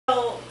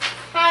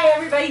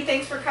everybody,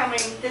 thanks for coming.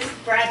 This is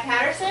Brad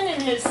Patterson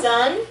and his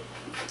son,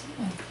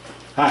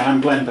 Hi, I'm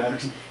Glenn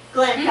Patterson.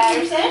 Glenn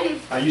Patterson.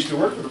 I used to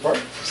work for the park.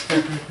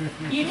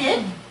 You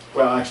did?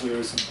 Well, actually, it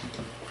was.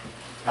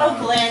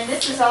 Oh, Glenn,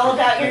 this is all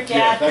about your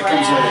dad, that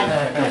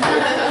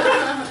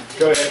Brad.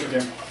 Go ahead,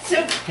 Jim.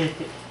 So,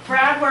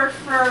 Brad worked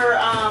for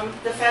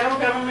the federal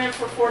government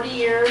for 40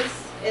 years,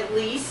 at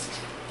least.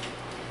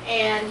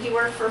 And he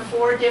worked for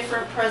 4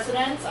 different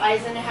presidents: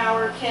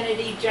 Eisenhower,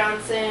 Kennedy,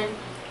 Johnson,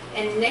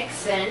 and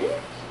Nixon.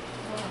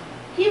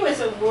 He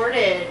was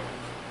awarded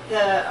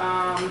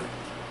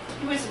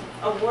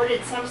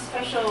some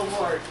special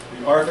award.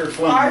 The Arthur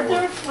Fleming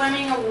Award.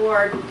 Fleming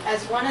Award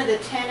as one of the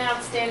 10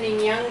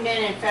 outstanding young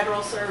men in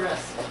federal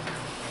service.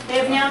 They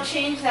have now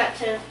changed that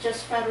to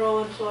just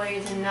federal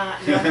employees and not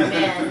young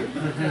men.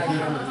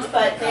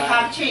 But they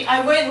have changed.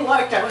 I went and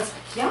looked. I was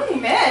like,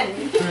 young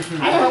men.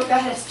 I hope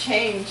that has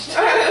changed.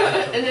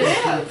 And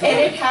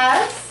it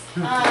has.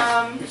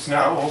 It's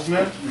now old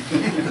men?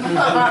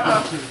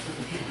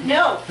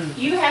 No,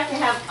 you have to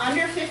have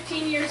under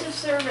 15 years of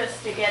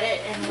service to get it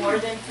and more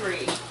than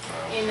 3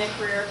 in the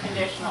career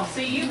conditional.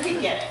 So you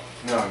could get it.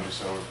 No, I'm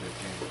just over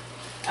 15.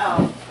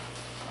 Oh.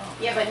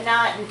 Yeah, but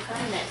not in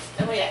permanent.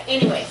 Oh, yeah.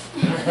 Anyways,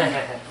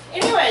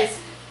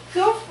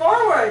 go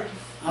forward.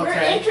 Okay.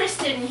 We're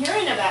interested in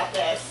hearing about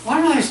this.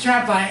 Why don't I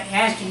start by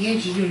asking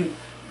each of you to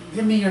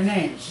give me your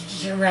names,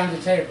 just around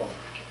the table.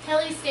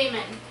 Kelly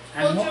Stamen,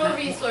 And Cultural what-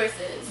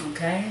 Resources.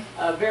 Okay?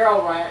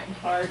 Beryl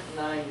Reinhardt, and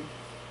I'm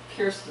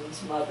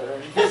Kirsten's mother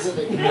and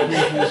visiting.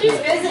 She's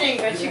visiting,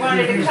 but she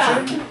wanted to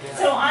come.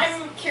 So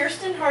I'm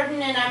Kirsten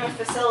Harden, and I'm a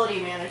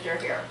facility manager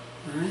here.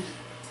 All right.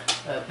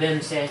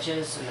 Ben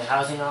Sanchez in the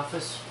housing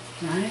office.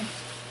 All right.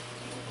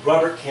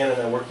 Robert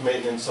Cannon, I work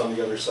maintenance on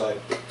the other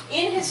side.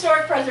 In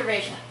historic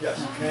preservation.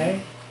 Yes.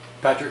 Okay.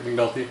 Patrick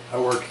McNulty, I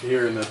work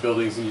here in the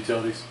buildings and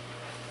utilities.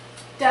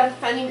 Deb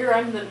Fenninger,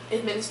 I'm the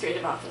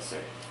administrative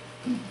officer.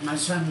 My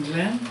son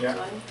Glenn. Yeah.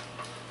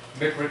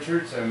 Mick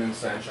Richards, I'm in the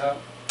sign shop.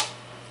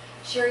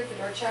 Sherry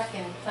Fedorchuk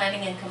in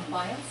Planning and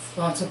Compliance.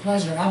 Well, it's a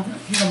pleasure.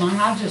 If you don't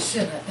mind, I'll just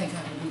sit. I think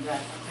I can do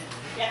that.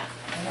 Yeah.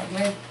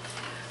 Okay.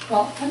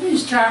 Well, let me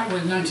start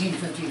with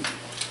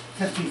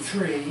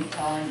 1953.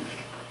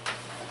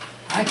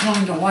 I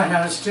joined the White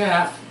House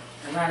staff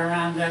right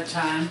around that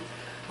time.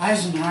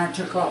 Eisenhower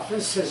took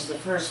office as the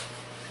first.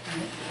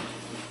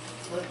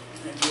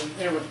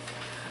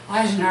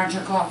 Eisenhower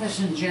took office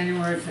in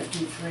January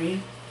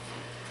 *53,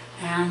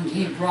 and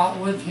he brought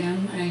with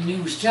him a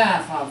new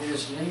staff,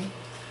 obviously,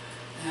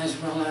 as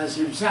well as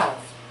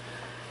himself.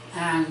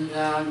 And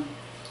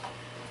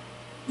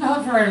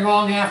not very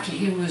long after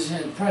he was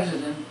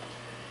president,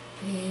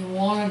 he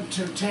wanted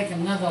to take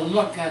another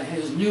look at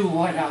his new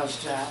White House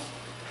staff.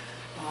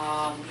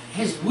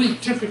 His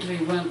week typically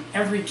went,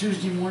 every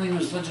Tuesday morning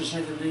was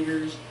legislative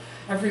leaders,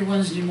 every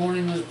Wednesday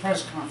morning was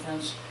press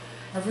conference,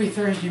 every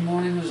Thursday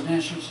morning was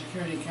National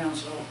Security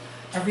Council,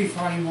 every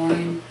Friday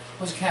morning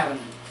was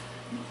cabinet.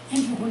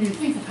 And when you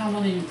think of how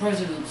many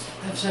presidents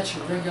have such a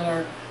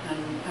regular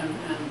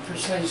and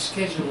precise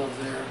schedule of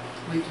their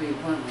weekly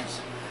appointments,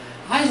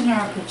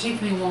 Eisenhower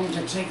particularly wanted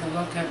to take a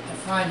look at the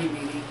Friday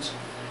meetings,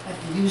 at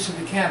the use of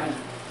the cabinet.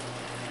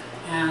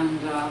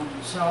 And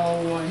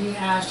so he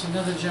asked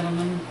another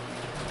gentleman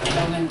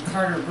named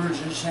Carter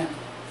Burgess, and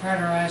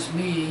Carter asked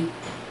me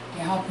to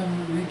help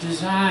him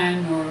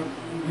redesign or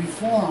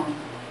reform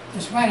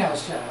this White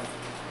House staff.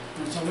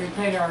 And so we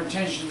paid our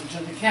attention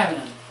to the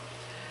cabinet.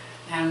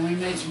 And we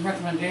made some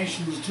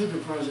recommendations to the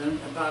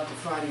president about the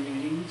Friday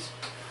meetings.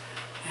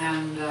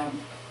 And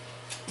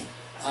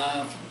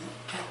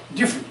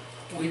different.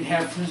 We'd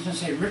have, for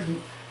instance, a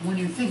written, when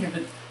you think of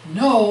it,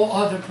 no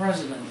other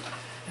president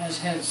has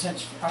had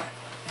such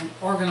an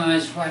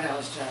organized White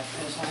House staff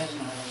as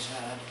Eisenhower's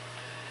had.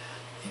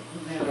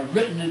 We had a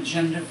written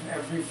agenda for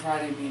every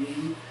Friday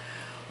meeting.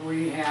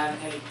 We had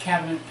a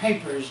cabinet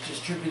papers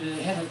distributed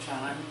ahead of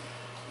time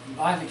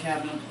by the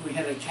cabinet. We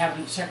had a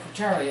cabinet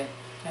secretariat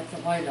at the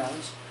White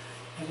House,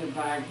 headed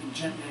by a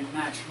gentleman named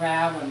Max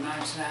Rabb, and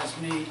Max asked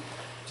me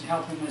to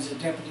help him as a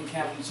deputy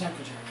cabinet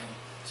secretary.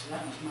 So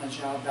that was my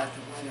job at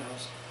the White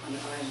House under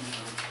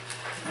Eisenhower.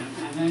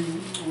 And then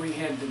we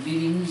had the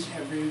meetings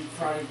every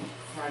Friday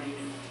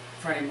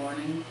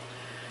morning.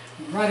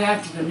 And right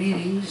after the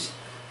meetings,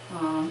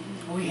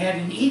 we had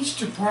in each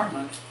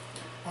department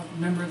a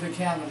member of the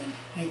cabinet,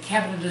 a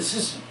cabinet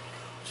assistant,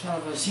 sort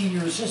of a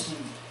senior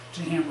assistant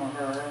to him or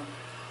her,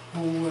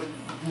 who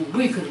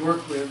we could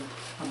work with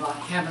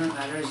about cabinet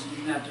matters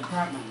in that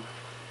department.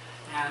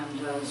 And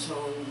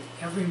so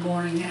every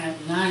morning at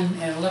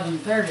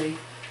 11:30,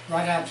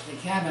 right after the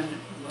cabinet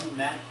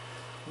met,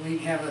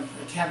 we'd have a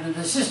cabinet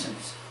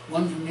assistants,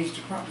 one from each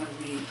department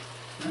meet,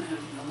 and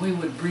we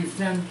would brief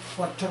them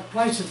what took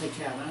place at the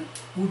cabinet,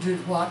 who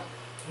did what,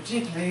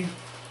 particularly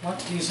what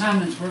the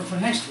assignments were for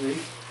next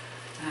week,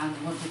 and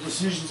what the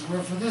decisions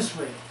were for this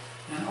week,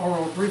 an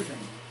oral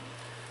briefing.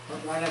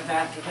 But right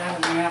after that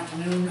in the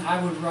afternoon, I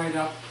would write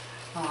up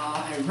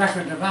a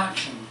record of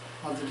action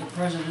of the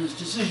president's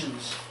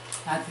decisions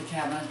at the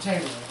cabinet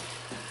table.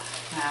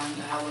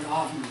 And I would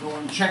often go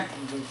and check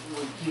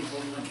with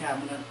people in the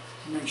cabinet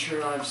to make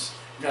sure I've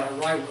got it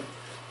right with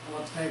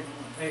what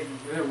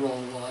their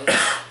role was.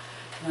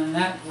 And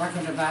that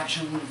record of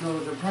action would go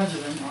to the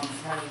president on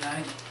Friday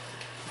night,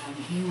 and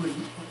he would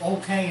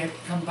okay it,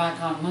 come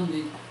back on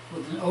Monday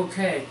with an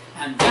okay.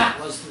 And that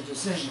was the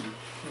decision,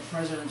 the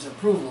president's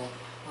approval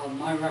of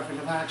my record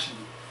of action.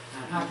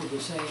 I'm happy to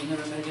say he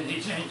never made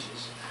any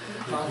changes.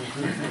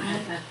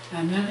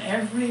 And then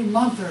every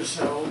month or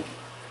so,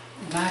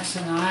 Max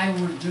and I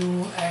would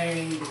do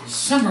a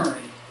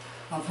summary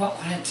of what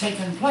had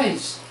taken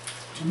place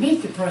to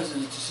meet the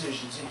president's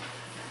decisions,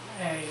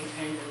 a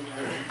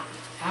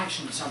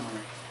action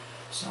summary.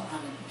 So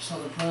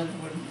the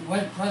president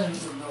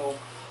would know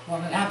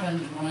what had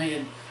happened when he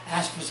had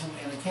asked for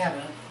something in the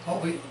cabinet,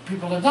 what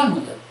people had done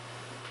with it.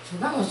 So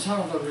that was sort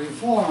of the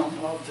reform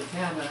of the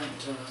cabinet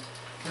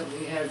that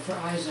we had for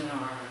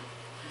Eisenhower.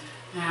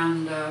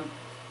 And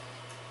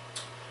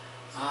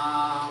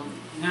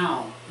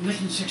now,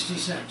 Mission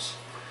 66.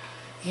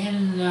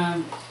 In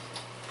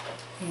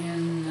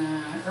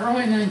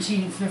early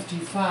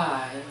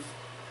 1955,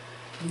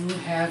 you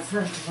had,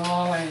 first of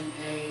all, a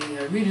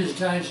Reader's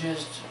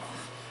Digest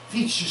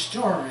feature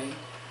story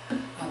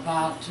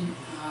about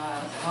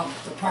how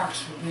the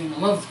parks were being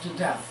loved to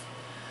death.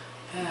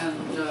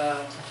 And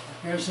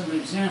here are some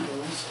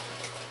examples.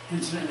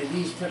 Incidentally,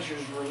 these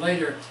pictures were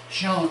later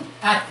shown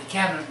at the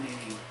cabinet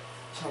meeting.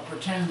 So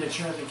pretend that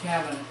you're the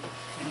cabinet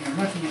and you're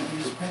looking at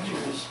these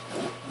pictures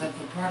that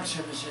the Park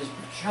Service has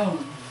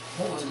shown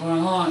what was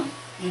going on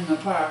in the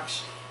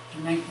parks to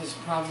make this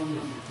problem,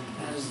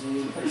 as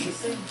the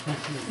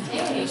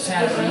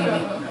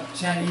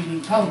Saturday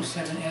Evening Post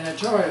had an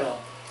editorial,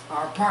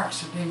 our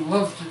parks are being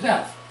loved to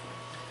death.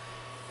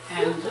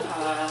 And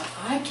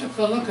I took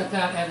a look at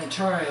that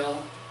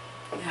editorial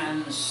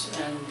and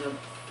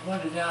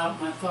pointed out,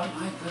 and I thought,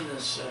 my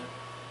goodness,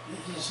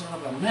 this is sort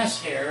of a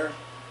mess here.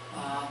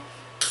 At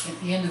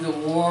the end of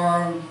the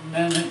war,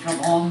 men had come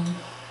home,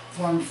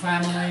 formed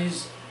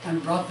families,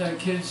 and brought their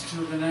kids to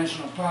the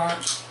national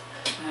parks,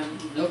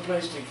 and no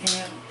place to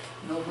camp,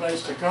 no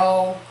place to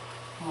go.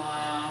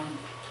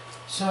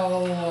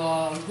 So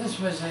this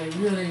was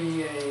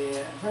really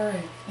a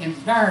very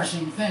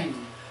embarrassing thing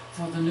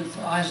for the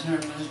Eisenhower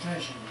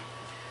administration.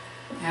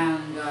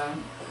 And I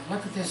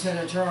looked at this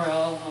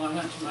editorial, and I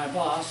went to my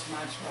boss,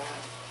 Max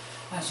Rath.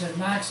 I said,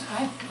 Max,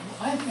 I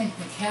think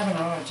the cabinet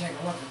ought to take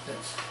a look at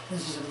this.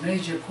 This is a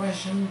major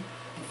question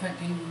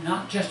affecting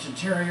not just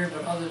Interior,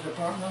 but other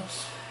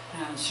departments,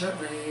 and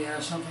certainly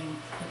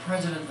something the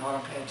president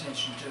ought to pay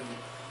attention to,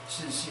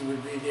 since he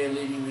would be there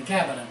leading the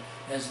cabinet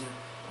as the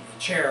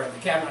chair of the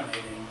cabinet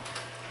meeting.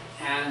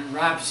 And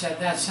Rob said,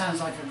 that sounds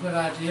like a good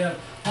idea,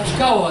 let's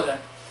go with it.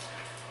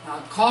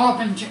 Call up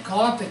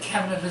the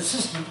cabinet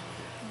assistant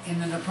in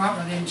the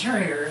Department of the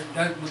Interior,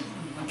 Doug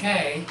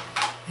McKay,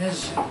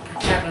 his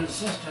cabinet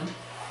assistant,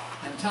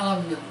 and tell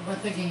him that we're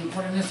thinking of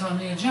putting this on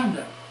the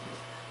agenda.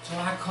 So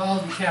I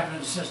called the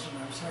cabinet assistant,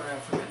 I'm sorry I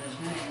forgot his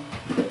name,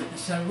 and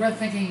said, we're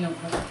thinking of,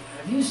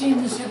 have you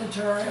seen this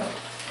editorial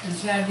in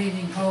Saturday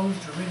Evening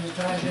Post or Reader's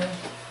Digest?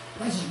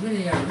 This is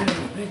really a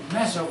big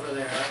mess over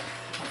there,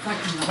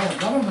 affecting the whole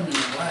government in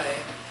a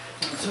way,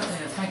 and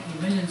certainly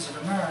affecting millions of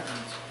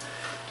Americans.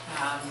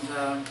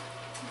 And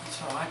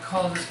so I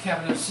called this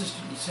cabinet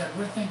assistant and said,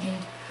 we're thinking,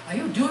 are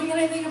you doing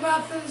anything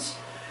about this?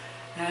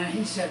 And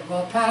he said,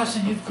 well,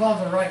 Patterson, you've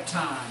called the right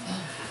time.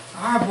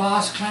 Our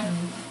boss,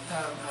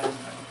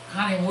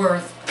 Conrad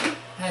Wirth,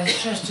 has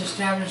just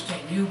established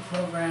a new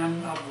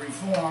program of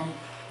reform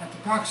at the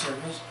Park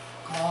Service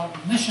called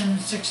Mission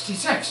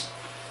 66,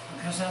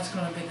 because that's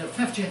going to be the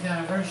 50th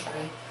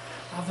anniversary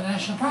of the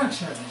National Park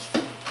Service,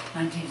 from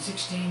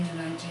 1916 to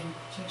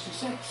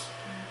 1966.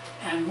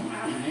 And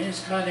here's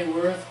Conrad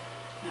Wirth,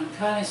 and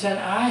Connie said,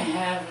 I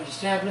have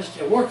established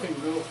a working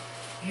group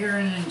here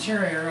in the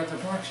Interior of the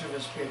Park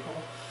Service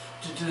people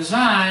to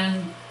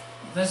design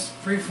this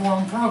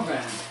reform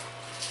program.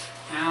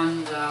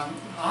 And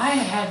I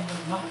had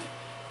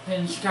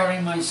been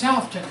starting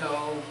myself to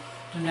go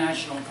to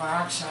national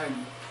parks. I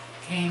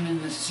came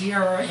in the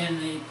Sierra, in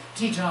the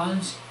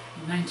Tetons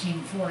in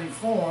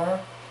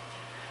 1944,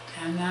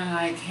 and then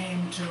I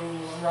came to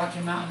Rocky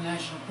Mountain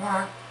National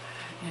Park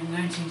in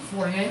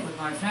 1948 with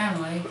my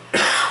family.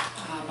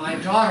 My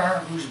daughter,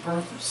 whose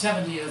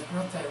 70th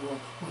birthday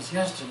was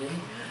yesterday,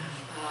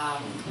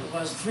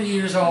 was 3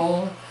 years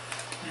old,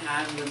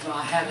 and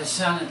I had a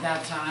son at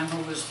that time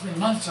who was 3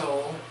 months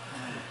old,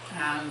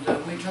 and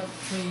we took the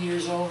 3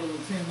 years old and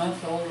the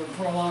 3-month-old and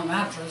put them on a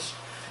mattress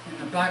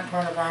in the back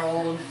part of our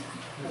old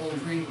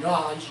green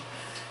Dodge.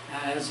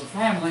 And as a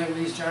family,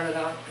 we started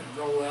out to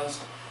go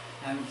west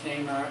and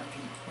came out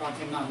to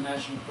Rocky Mountain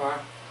National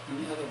Park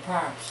and the other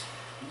parks.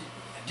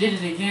 Did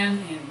it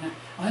again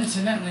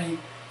incidentally,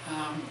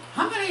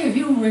 how many of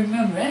you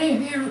remember,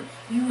 any of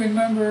you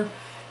remember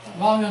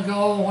long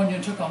ago when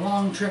you took a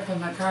long trip in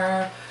the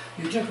car,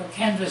 you took a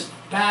canvas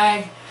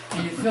bag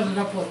and you filled it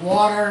up with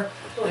water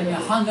and you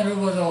hung it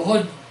over the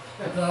hood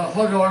the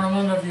hood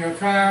ornament of your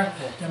car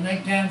to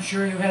make damn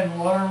sure you had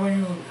water when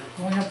you were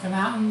going up the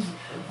mountains.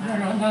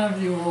 None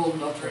of you are old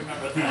enough to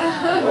remember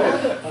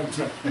that.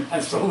 But,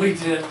 that's what we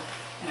did.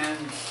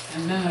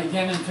 And then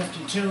again in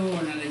 52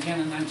 and then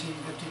again in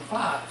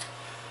 1955.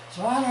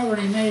 So I'd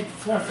already made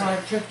 4 or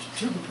 5 trips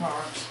to the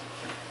parks,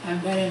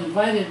 and they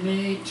invited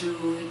me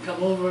to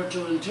come over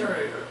to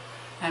Interior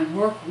and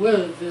work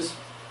with this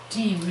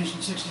team,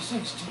 Mission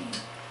 66 team.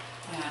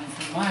 And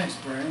from my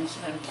experience,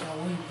 and so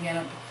we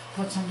began to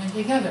put something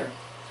together.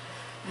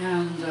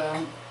 And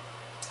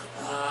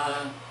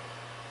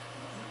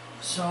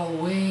so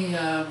we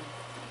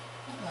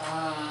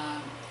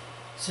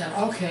said,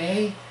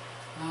 okay,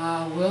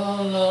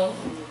 we're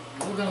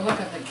going to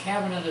look at the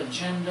cabinet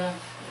agenda,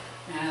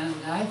 and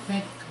I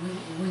think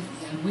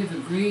we've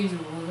agreed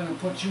we're going to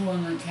put you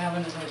on the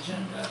cabinet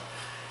agenda.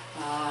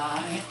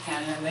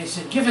 And then they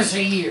said, give us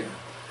a year,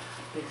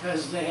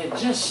 because they had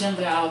just sent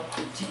out,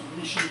 the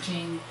mission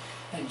team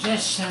had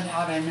just sent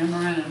out a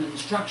memorandum of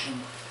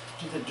instruction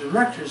to the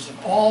directors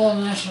of all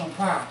the national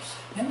parks.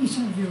 Maybe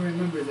some of you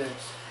remember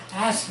this,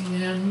 asking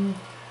them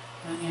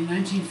in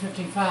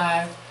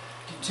 1955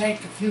 to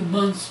take a few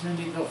months,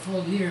 maybe a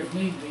full year if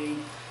need be,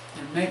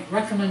 and make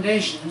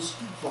recommendations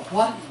for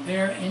what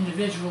their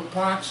individual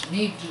parks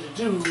need to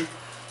do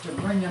to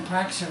bring the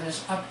park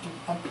service up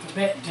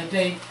to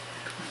date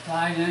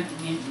by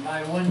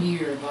 1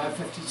 year, by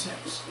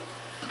 56.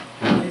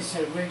 And they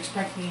said, we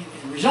expect the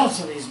results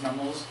of these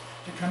memos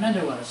to come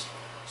into us.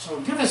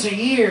 So give us a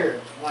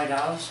year, White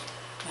House,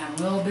 and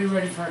we'll be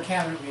ready for a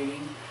cabinet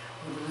meeting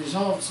with the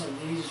results of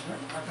these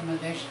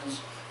recommendations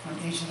from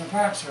each of the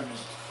Park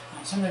Service.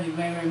 Now, some of you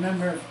may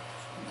remember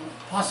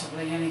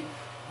possibly how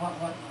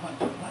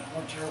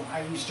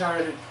you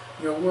started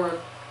your work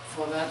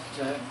for that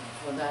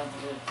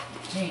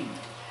team.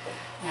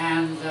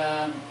 And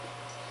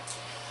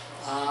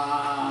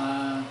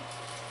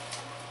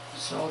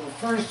so the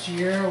first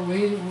year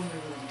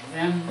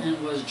then it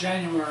was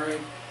January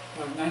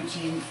of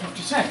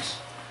 1956,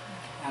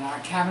 and our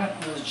cabinet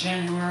was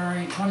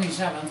January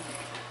 27th,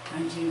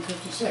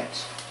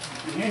 1956.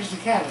 And here's the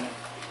cabinet.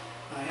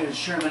 Here's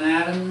Sherman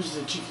Adams,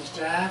 the Chief of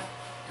Staff,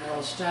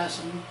 Harold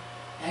Stassen,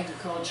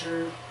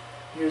 Agriculture.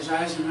 Here's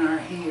Eisenhower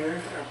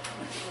here,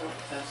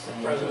 that's the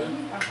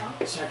President,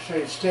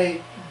 Secretary of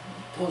State,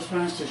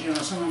 Postmaster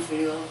General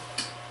Summerfield,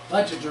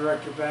 Budget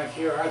Director back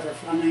here, Arthur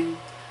Fleming.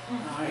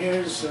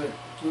 Here's a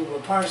group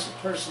of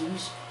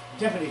persons,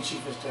 Deputy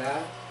Chief of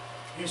Staff.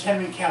 Here's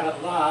Henry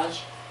Cabot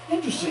Lodge.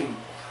 Interesting.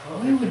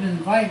 We would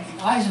invite,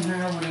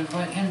 Eisenhower would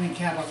invite Henry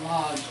Cabot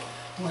Lodge,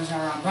 who was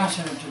our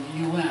ambassador to the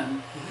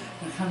UN,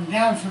 to come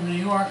down from New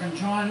York and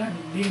join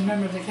and be a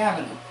member of the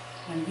cabinet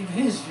and give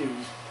his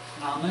views.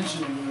 And I'll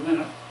mention in a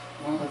minute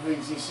one of the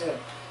things he said.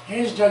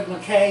 Here's Doug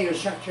McKay, your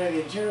Secretary of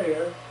the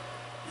Interior.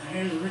 And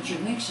here's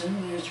Richard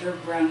Nixon. Here's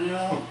Herb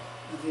Brownell,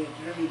 the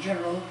Attorney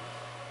General,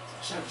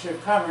 Secretary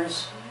of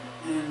Commerce,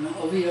 and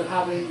Oviedo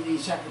Hobby, the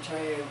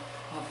Secretary of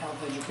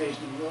Health,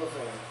 Education, and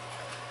Welfare.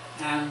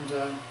 And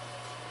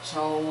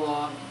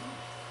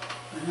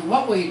and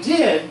what we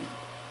did,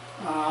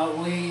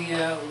 we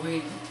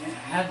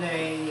had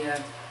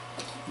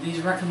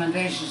these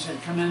recommendations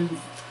had come in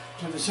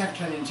to the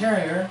Secretary of the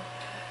Interior,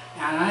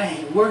 and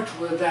I worked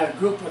with that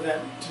group, with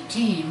that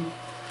team,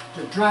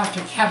 to draft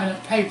a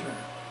cabinet paper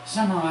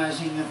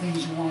summarizing the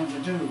things we wanted to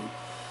do.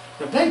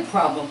 The big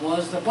problem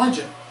was the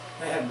budget.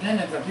 They had been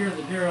at the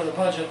Bureau of the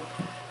Budget,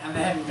 and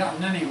they hadn't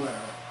gotten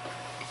anywhere.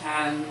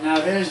 And now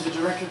there's the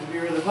Director of the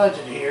Bureau of the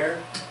Budget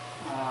here.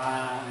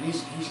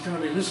 He's going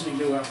to be listening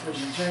to our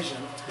presentation.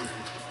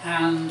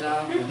 And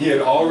he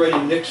had already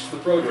nixed the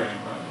program,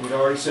 right? He'd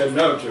already said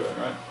no to it,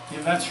 right?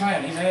 Yeah, that's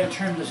right. He may have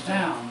turned us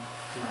down.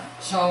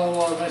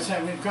 So they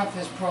said, we've got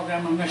this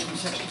program on Mission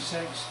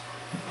 66,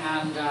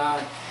 and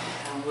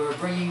we're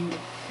bringing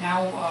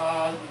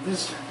now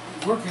this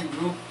working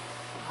group.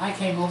 I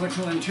came over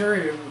to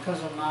Interior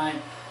because of my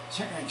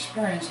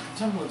experience,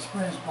 considerable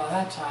experience by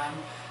that time,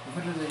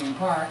 particularly in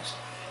parks,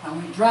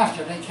 and we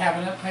drafted a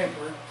cabinet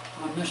paper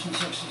on Mission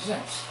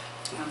 66.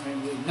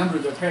 And we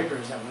numbered the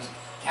papers. That was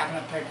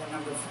cabinet paper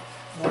number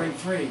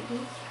 43,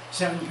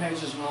 7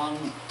 pages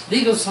long,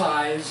 legal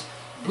size,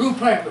 blue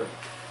paper.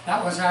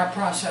 That was our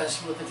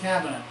process with the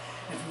cabinet.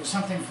 If it was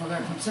something for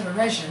their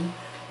consideration,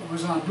 it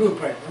was on blue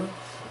paper,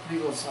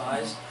 legal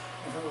size.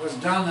 If it was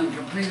done and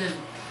completed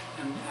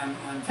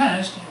and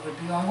finished, it would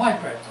be on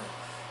white paper.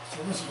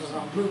 So this was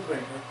on blue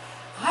paper.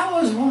 I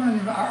was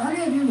wondering, are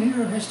any of you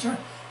here historians?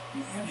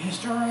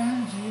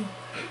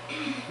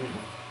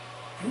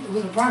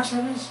 With the Park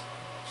Service?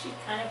 She's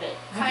kind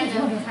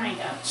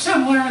of.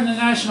 Somewhere in the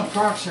National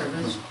Park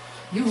Service,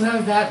 you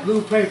have that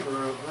blue paper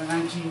of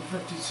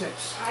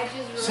 1956. I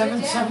just wrote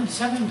it down.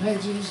 Seven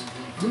pages,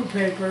 blue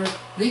paper,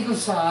 legal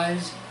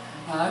size.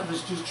 It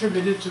was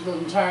distributed to the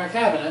entire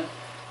cabinet.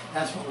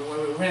 That's what we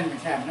ran the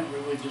cabinet.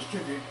 We would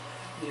distribute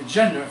the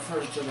agenda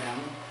first to them,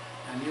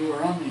 and you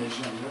were on the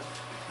agenda.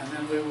 And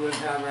then we would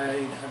have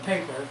a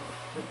paper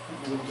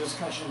with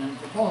discussion and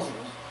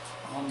proposals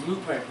on blue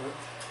paper,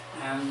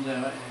 and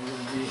it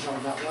would be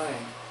held that way.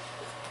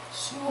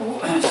 So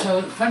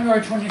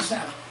January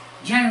 27th,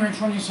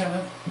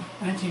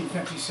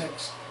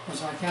 1956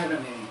 was our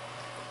cabinet meeting.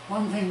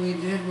 One thing we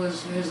did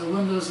was, here's the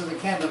windows of the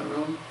cabinet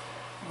room,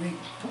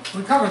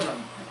 we covered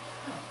them.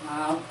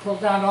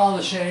 Pulled down all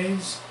the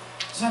shades,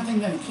 something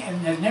that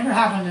had never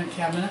happened in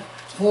cabinet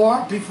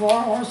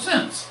before or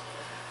since.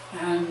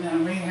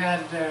 And we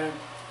had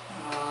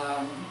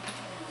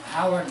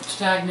Howard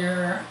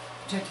Stagner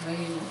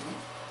particularly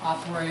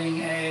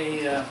operating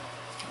a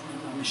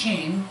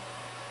machine,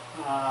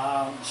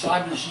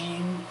 slide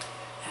machine,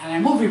 and a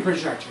movie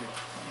projector.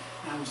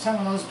 And some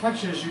of those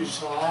pictures you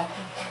saw,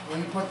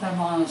 we put them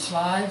on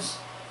slides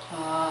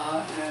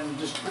and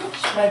just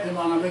spread them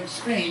on a big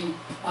screen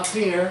up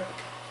here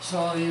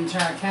so the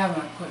entire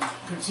cabinet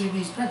could see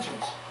these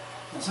pictures.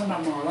 And some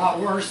of them were a lot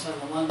worse than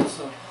the ones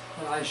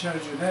that I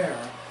showed you there.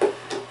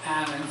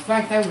 And in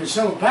fact, they were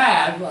so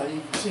bad, well, you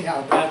can see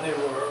how bad they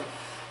were.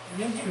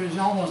 It was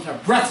almost a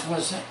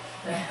breathless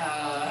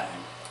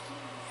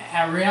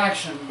a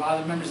reaction by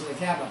the members of the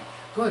cabinet.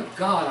 Good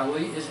God, are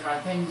we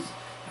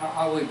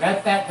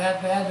that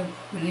bad?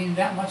 We need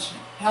that much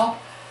help?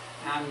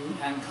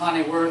 And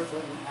Connie Wirth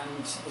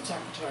and the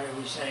secretary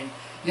was saying,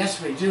 yes,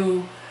 we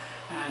do,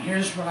 and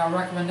here's what our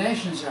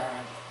recommendations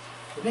are.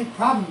 The big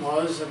problem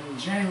was in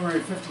January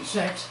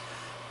 '56,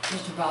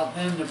 just about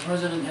then, the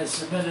president had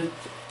submitted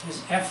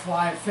his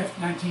FY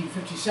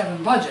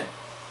 1957 budget,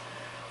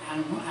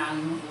 and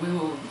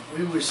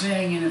we were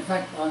saying, in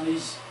effect, in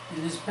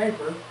this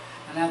paper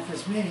and at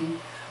this meeting,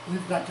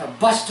 we've got to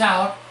bust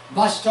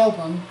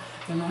open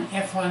the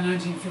FY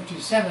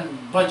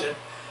 1957 budget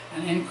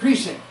and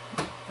increase it,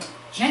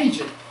 change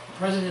it. The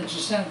president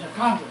just sent it to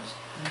Congress.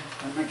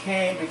 And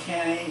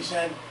McKay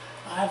said,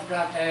 I've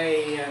got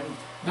a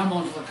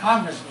memo to the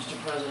Congress, Mr.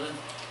 President,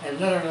 a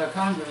letter to the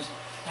Congress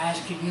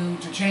asking you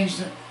to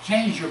change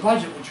your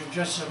budget, which you've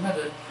just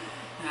submitted,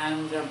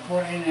 and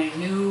put in a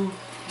new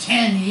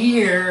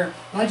 10-year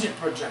budget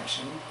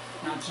projection,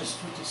 not just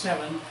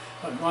 57,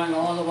 but going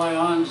all the way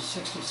on to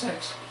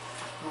 66,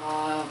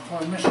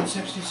 for Mission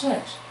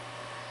 66.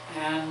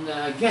 And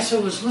guess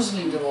who was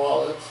listening to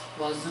all it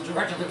was the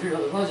Director of the Bureau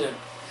of the Budget.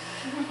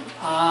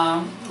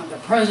 The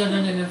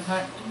President, in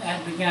effect,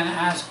 began to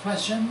ask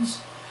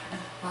questions.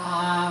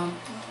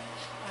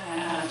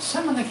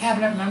 Some of the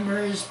cabinet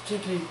members,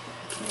 particularly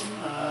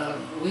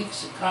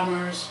Weeks of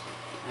Commerce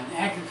and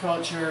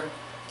Agriculture,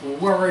 were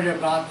worried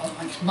about how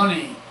much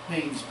money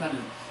being spent.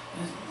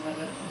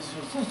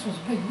 This was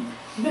big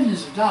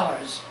millions of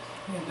dollars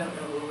that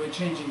we were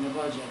changing the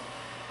budget.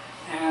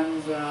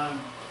 And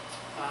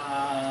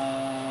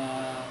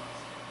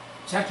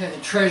Secretary of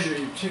the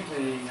Treasury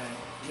particularly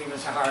gave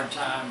us a hard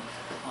time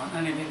on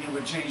anything that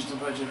would change the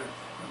budget or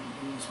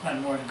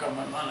spend more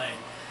government money.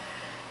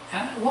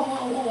 And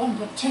one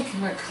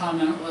particular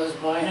comment was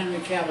by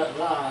Henry Cabot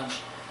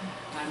Lodge.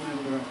 I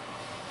remember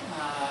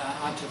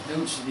I took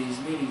notes of these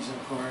meetings,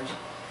 of course.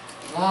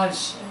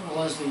 Lodge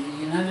was the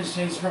United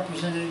States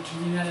representative to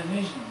the United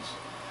Nations.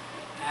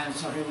 And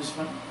so he was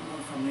from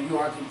New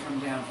York. He'd come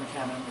down for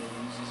cabinet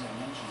meetings, as I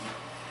mentioned.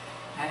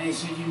 And he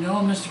said, you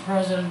know, Mr.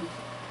 President,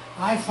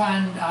 I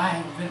find I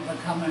have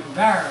become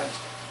embarrassed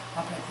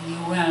up at the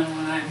UN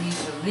when I meet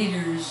the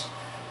leaders,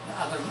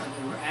 the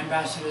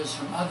ambassadors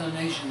from other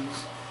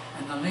nations,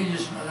 and the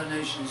leaders from other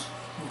nations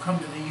who come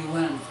to the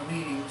UN for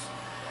meetings,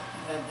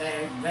 that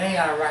they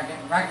are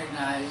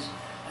recognized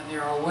and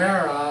they're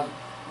aware of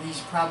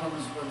these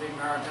problems with the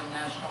American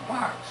national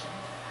parks.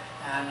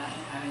 And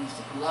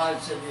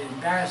Lodge said, it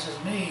embarrasses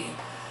me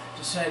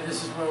to say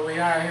this is where we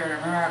are here in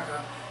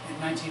America in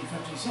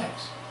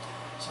 1956.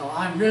 So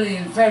I'm really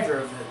in favor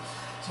of it.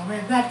 So I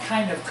mean, that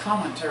kind of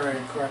commentary,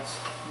 of course,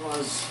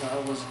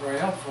 was very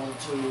helpful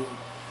to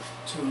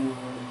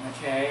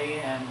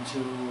McKay and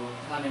to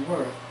Connie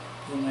Wirth,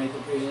 who made the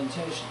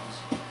presentations.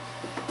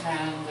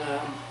 And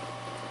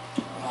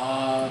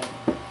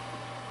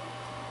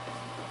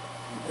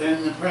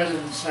then the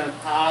president said,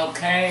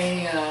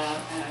 okay,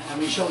 and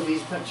we showed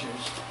these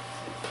pictures.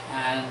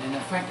 And in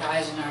effect,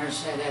 Eisenhower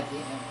said at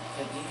the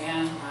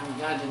end, I'm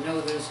glad to know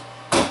this,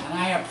 and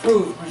I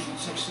approve Mission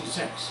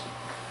 66.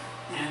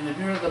 And the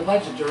Bureau of the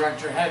Budget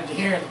Director had to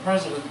hear the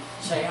President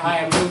say,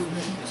 I approve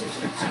Mission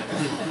 66,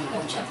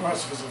 which of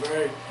course was a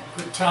very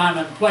good time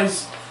and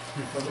place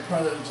for the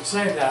President to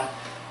say that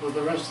with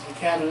the rest of the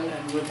Cabinet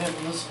and with him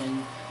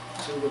listening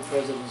to the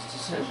President's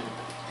decision.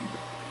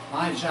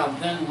 My job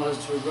then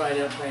was to write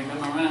up a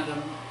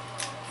memorandum,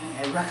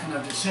 a record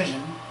of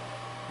decision,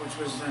 which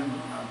was then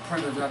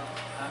printed up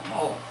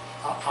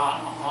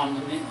on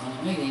the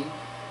meeting,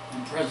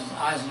 and President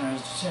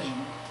Eisenhower's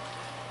decision.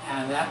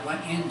 And that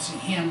went into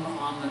him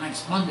on the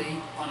next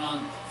Monday,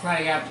 on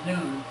Friday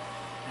afternoon,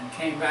 and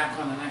came back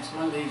on the next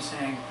Monday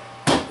saying,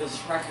 this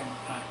record,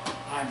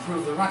 I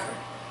approve the record.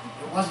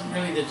 It wasn't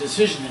really the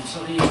decision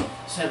until he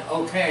said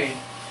okay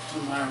to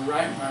my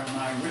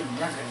written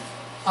record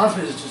of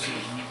his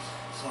decision.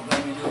 So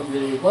then we knew it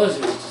really was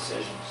his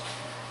decisions.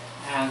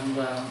 And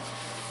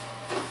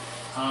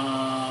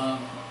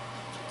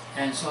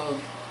so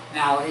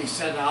now he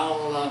said,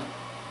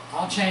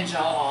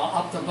 I'll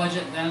up the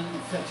budget then,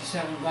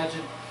 57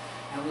 budget,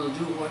 and we'll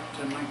do what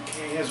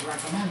McKay has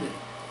recommended.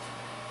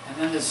 And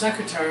then the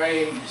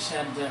secretary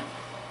said,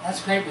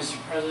 that's great, Mr.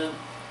 President,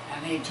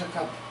 and he took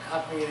up a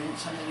copy of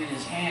something in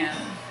his hand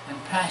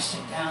and passed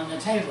it down the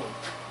table.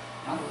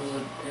 Now, it was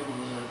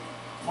a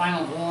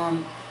final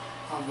form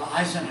of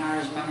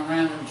Eisenhower's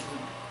memorandum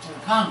to the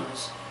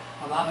Congress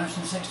about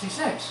Mission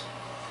 66.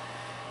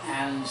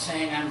 And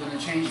saying, I'm going to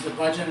change the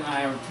budget and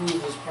I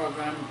approve this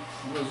program,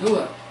 and we'll do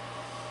it.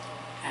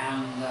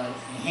 And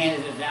he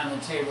handed it down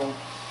the table,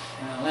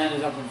 and it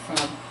landed up in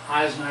front of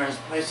Eisenhower's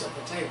place at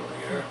the table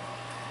here.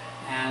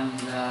 And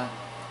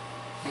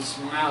he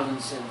smiled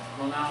and said,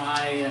 well,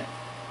 now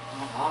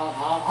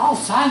I'll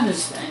sign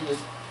this thing.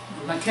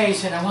 McKay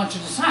said, I want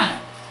you to sign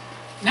it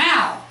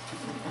now.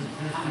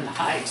 And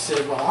I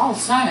said, well, I'll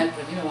sign it,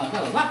 but you know, I've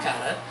got to look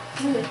at it.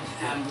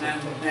 And then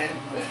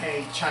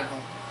McKay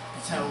chuckled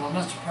and said, well,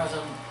 Mr.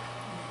 President,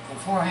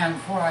 before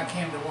I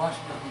came to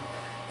Washington,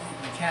 in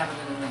the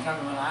cabinet and the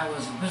government, I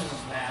was a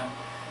businessman.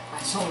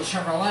 I sold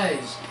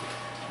Chevrolets.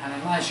 And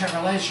in my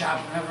Chevrolet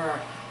shop, whenever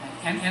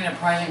an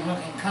enterprising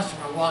looking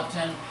customer walked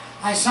in,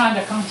 I signed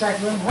a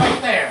contract with him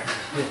right there.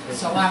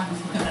 So I'm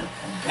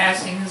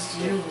passing this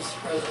to you, Mr.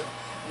 President.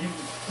 You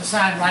can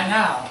sign right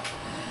now.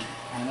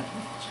 And the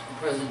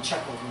President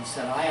chuckled and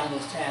said, I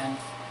understand,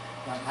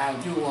 but I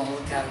do want to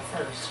look at it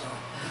first.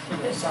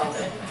 So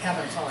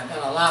Kevin thought I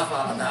got a laugh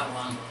out of that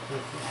one.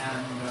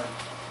 And,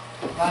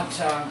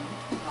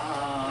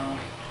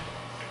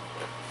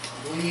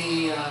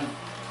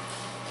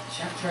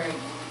 Secretary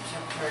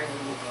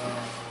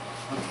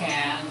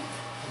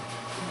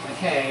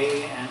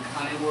McKay and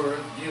Connie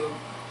Wirth,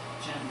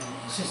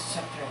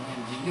 Assistant Secretary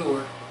named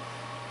Ewart,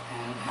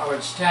 and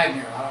Howard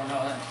Stagner. I don't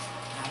know,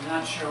 I'm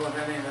not sure whether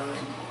any of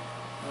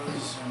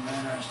those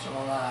men are still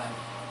alive.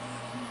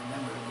 I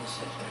remember this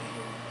right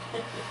here.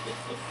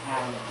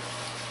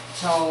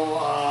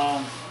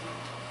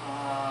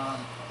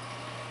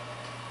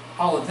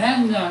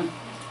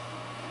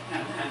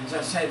 And as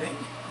I say, they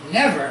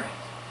never,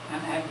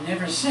 and have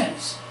never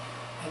since,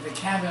 have the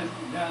cabinet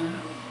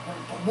done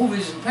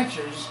movies and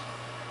pictures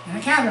in a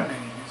cabinet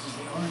meeting. This is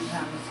the only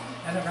time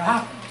that ever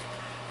happened.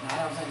 And I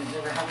don't think it's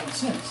ever happened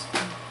since.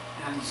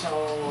 And so,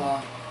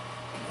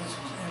 this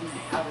was,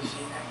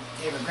 obviously, that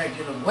gave a great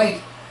deal of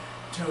weight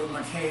to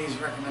McKay's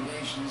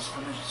recommendations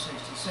for Mission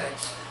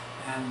 66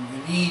 and the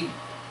need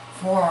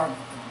for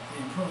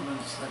the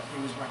improvements that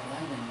he was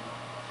recommending.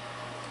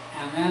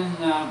 And then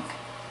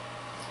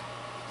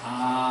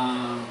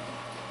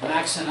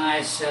Max and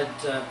I said,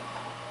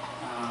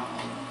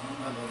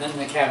 then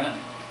the cabinet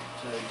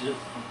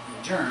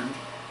adjourned,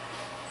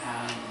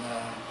 and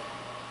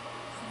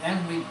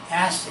then we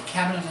asked the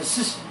cabinet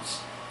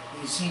assistants,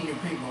 these senior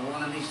people,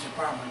 one in each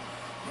department,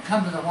 to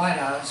come to the White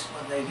House.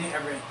 What they did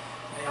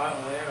they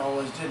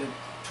always did at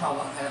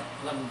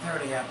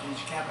 11:30 after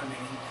each cabinet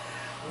meeting.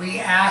 We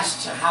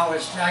asked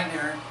Howard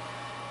Stagner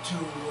to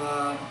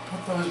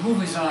put those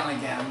movies on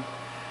again,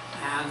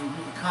 and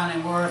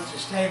Connie Wirth to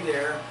stay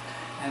there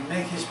and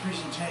make his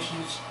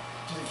presentations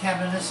to the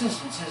cabinet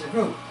assistants as a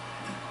group,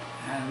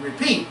 and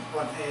repeat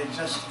what they had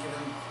just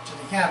given to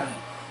the cabinet,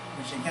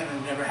 which again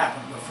had never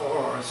happened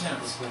before or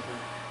since.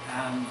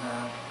 And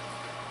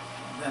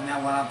then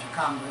that went up to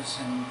Congress,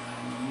 and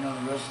you know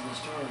the rest of the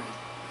story.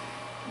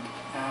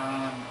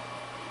 Now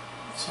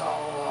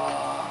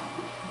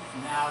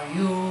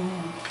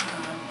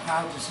I'm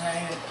proud to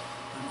say,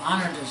 I'm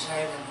honored to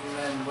say that you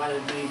have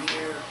invited me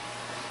here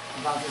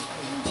about this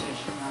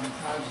presentation. I'm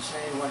proud to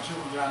say what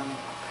you've done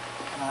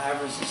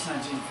ever since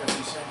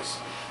 1956.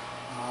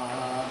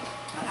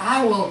 And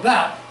I will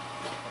bet,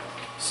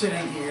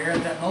 sitting here,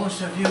 that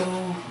most of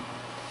you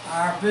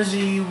are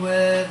busy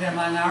with, am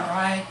I not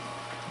right,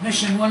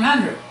 Mission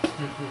 100.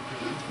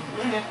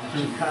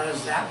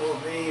 Because that will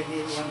be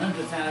the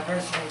 100th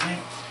anniversary,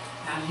 Nick.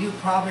 And you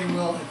probably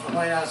will, if the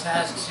White House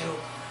asks you,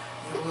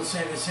 you will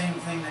say the same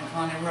thing that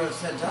Connie Wirth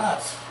said to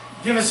us.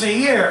 Give us a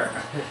year.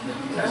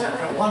 Because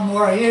one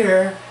more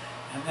year,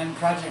 and then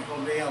project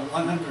will be,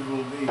 100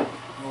 will be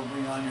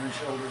on your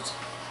shoulders,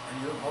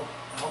 and you hope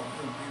you'll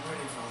be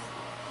ready for it.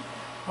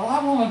 Well,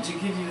 I wanted to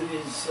give you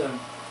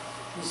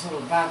this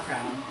little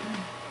background.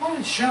 What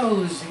it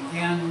shows,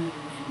 again,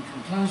 in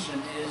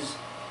conclusion, is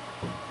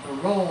the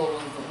role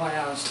of the White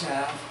House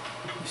staff.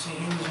 You see,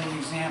 he was an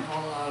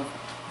example of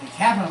a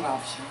cabinet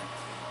officer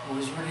who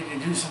was ready to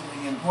do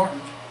something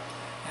important.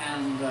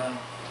 And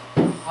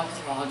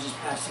I'll just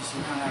pass this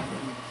around. I've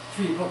written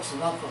 3 books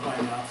about the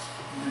White House.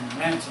 I'm going to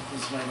rant at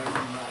this later.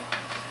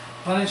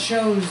 But it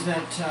shows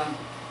that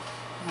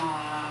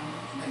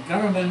the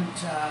government,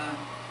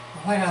 the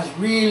White House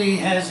really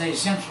has a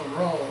central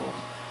role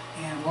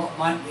in what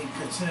might be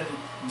considered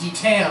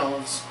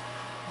details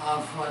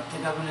of what the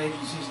government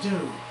agencies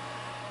do.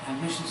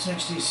 And Mission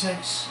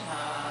 66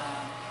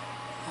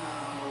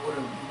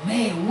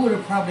 would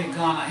have probably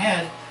gone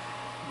ahead,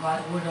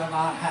 but would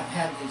not have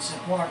had the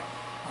support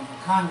of the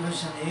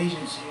Congress and the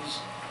agencies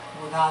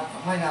without the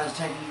White House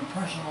taking a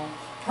personal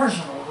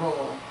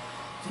role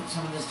that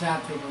some of the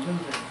staff people do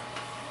there.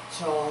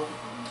 So,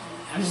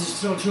 and this is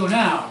still true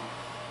now.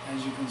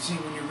 As you can see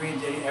when you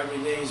read the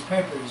everyday's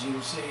papers,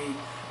 you see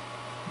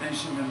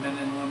mention of men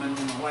and women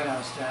in the White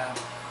House staff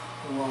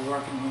who are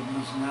working with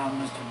Mr.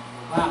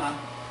 Obama,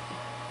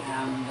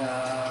 and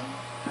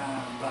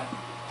but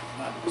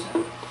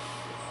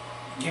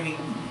giving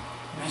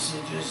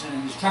messages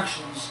and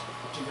instructions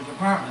to the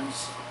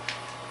departments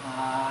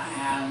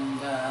and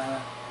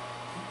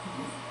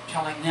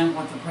telling them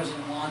what the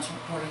president wants,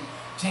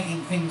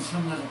 taking things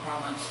from the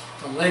departments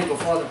to lay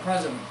before the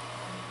president.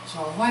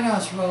 So the White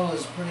House role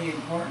is pretty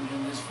important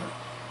in this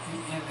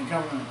in the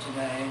government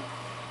today,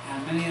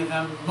 and many of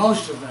them,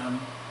 most of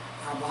them,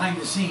 are behind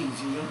the scenes.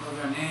 You don't know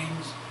their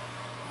names.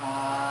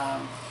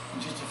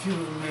 Just a few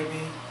of them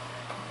maybe.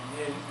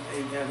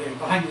 They're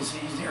behind the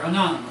scenes. They're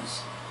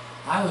anonymous.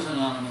 I was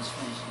anonymous,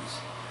 for instance,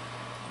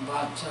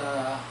 but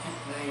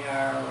they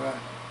are a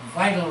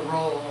vital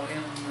role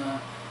in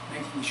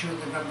making sure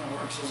the government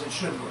works as it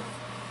should work.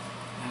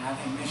 And I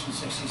think Mission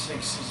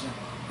 66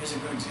 is a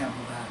good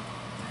example of that.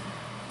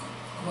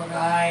 What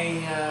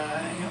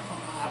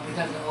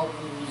because it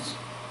opens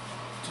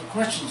to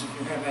questions if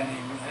you have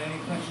any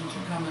questions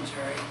or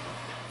commentary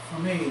for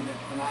me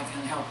that I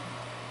can help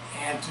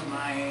add to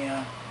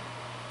my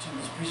to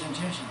this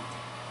presentation.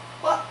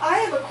 Well, I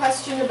have a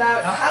question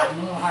about how. I'm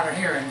a little hard of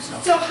hearing, so.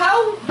 So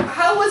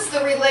how was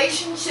the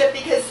relationship?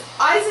 Because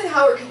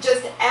Eisenhower could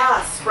just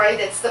ask, right?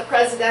 It's the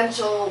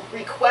presidential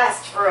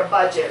request for a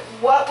budget.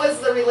 What was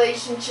the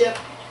relationship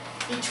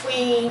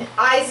between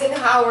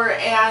Eisenhower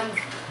and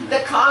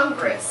the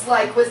Congress?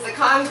 Like, was the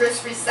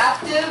Congress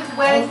receptive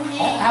when he?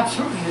 Oh,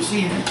 absolutely. You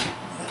see,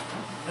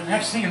 the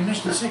next thing in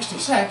Mission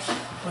 66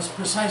 was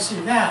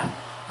precisely that.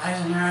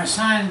 Eisenhower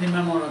signed the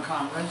memo to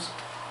Congress,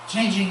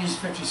 changing his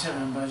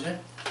 57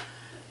 budget,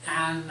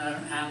 and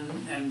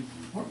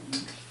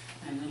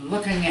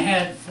looking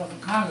ahead for the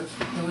Congress.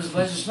 There was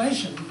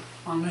legislation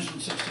on Mission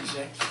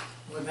 66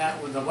 with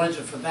the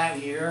budget for that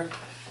year,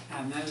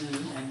 and then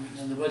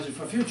the budget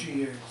for future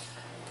years,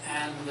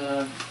 and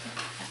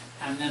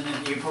then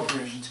in the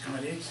Appropriations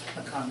Committee,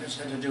 the Congress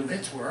had to do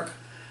its work.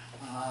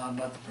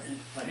 But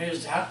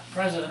here's the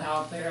president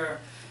out there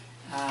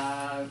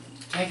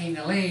taking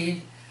the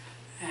lead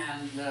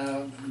and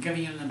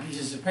giving them the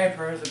pieces of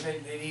paper that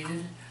they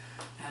needed,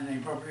 and the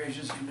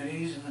Appropriations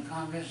Committees and the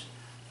Congress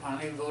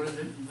finally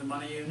voted the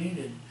money you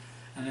needed.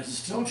 And this is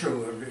still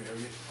true every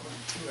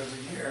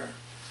year.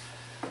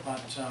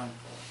 But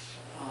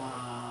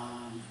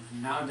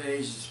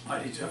nowadays it's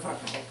mighty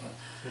difficult.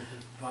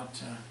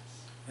 But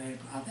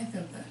I think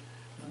that the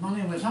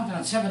money was something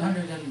like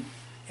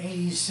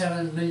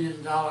 $787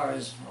 million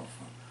was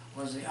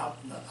the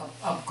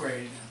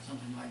upgrade,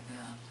 something like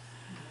that.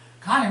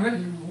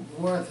 Conrad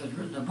Wirth has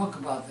written a book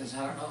about this.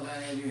 I don't know if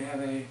any of you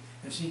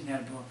have seen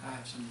that book. I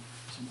have some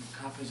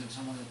copies of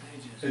some of the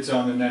pages. It's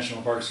on the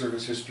National Park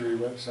Service History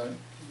website.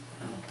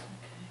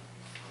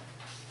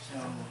 So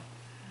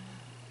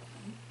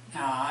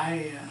now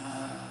I've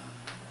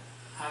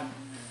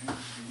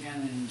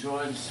again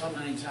enjoyed so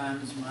many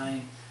times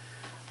my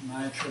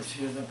trips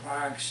here to the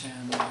parks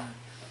and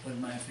with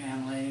my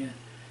family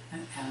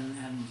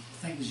and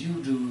things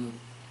you do,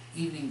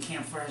 evening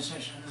campfire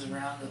sessions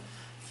around the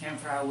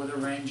campfire with a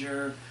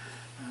ranger,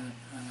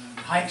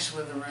 hikes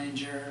with a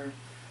ranger.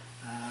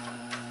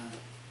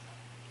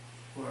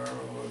 We're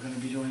going to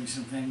be doing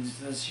some things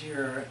this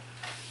year.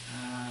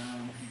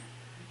 I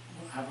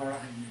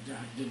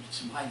did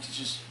some hikes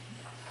just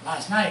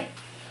last night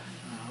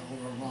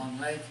over Long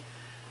Lake,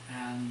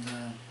 and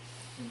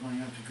we're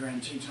going up to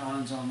Grand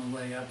Tetons on the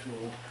way up to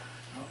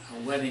a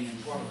wedding in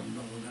Portland,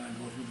 but we're going to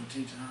go through the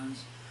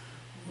Tetons,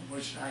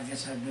 which I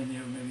guess I've been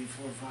there maybe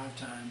 4 or 5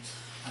 times.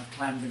 I've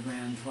climbed the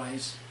Grand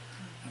twice.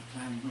 I've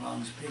climbed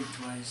Long's Peak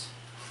twice.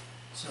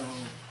 So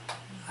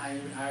I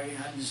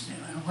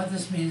understand what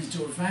this means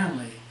to a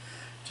family,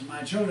 to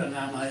my children.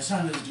 Now my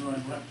son is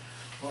doing what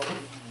my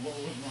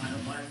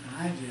wife and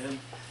I did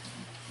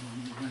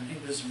when he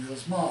was real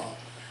small.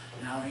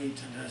 Now he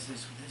does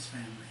this with his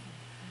family.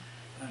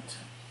 But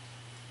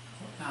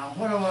now,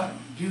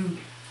 do you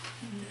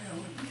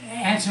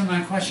answer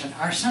my question?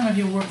 Are some of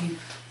you working?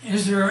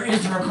 Is there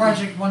a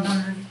Project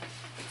 100?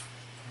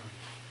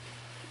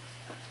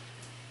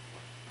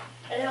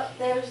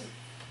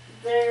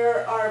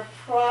 There are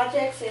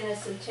projects in a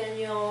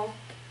centennial.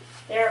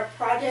 There are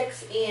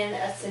projects in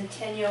a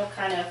centennial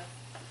kind of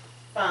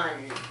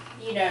fund,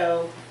 you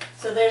know.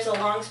 So there's a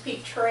Longs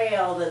Peak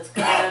Trail that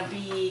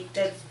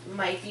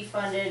might be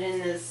funded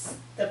in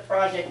the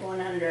Project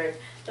 100,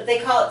 but they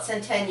call it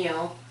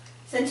centennial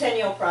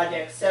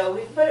projects. So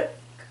we put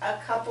a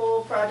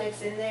couple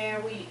projects in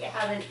there. We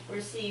haven't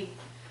received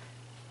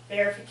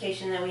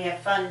verification that we have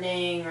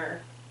funding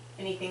or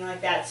anything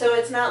like that. So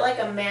it's not like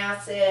a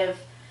massive.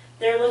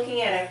 They're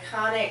looking at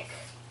iconic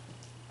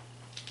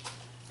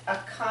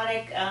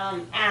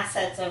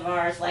assets of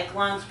ours, like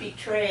Longs Peak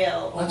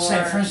Trail. Let's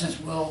say, for instance,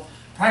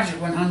 Project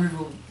 100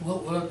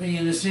 will it be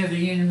in the State of the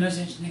Union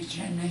message next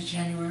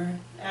January?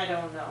 I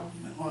don't know.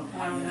 Or,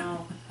 I don't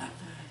know.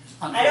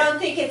 I don't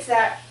think it's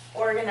that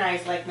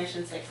organized like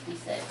Mission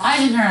 66.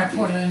 Eisenhower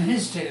put it in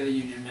his State of the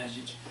Union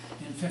message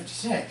in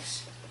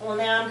 '56. Well,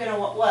 now I'm gonna,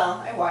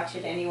 well, I watch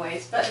it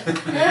anyways, but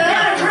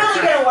now I'm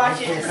really gonna watch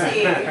it to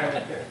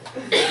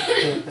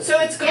see.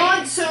 So it's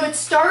gone, so it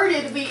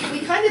started, we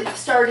kind of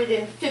started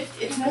in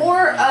 50, it's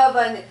more of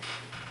an,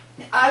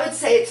 I would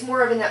say it's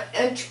more of an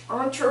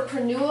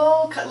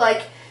entrepreneurial,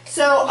 like,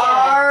 so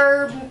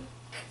Yeah.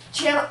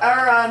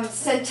 our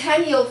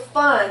centennial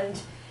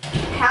fund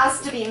has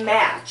to be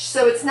matched.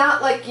 So it's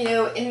not like, you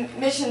know, in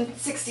Mission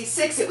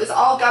 66, it was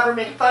all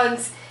government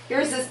funds,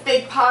 here's this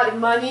big pot of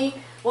money.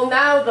 Well,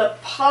 now the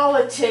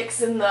politics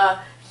and the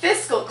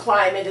fiscal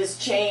climate has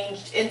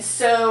changed, and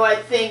so I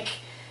think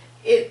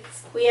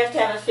We have to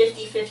have a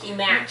 50-50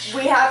 match.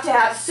 we have to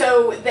have,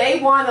 so they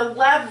want to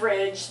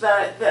leverage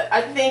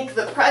I think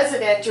the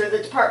president or the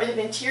Department of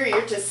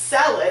Interior to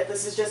sell it,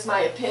 this is just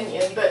my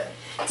opinion, but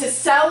to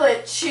sell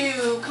it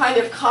to kind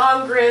of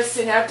Congress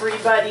and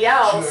everybody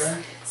else, Sure.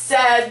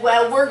 said,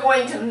 well, we're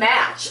going to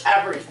match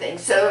everything.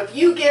 So if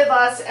you give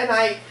us,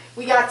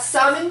 we got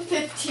some in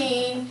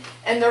 15,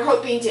 and they're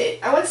hoping to,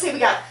 I want to say we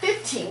got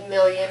 15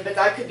 million, but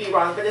I could be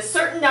wrong, but a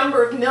certain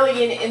number of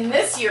million in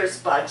this year's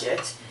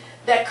budget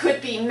that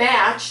could be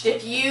matched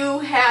if you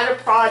had a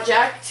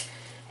project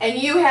and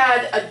you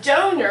had a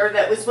donor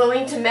that was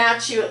willing to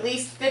match you at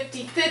least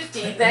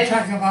 50-50, You're then,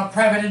 talking about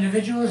private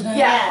individuals now?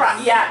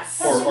 yes.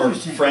 That's Or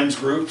interesting. friends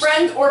groups.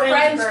 Friends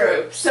Friends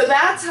group. So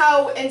that's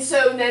how, and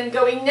so then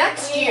going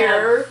next Yeah.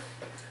 year,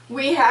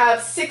 we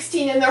have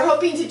 16, and they're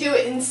hoping to do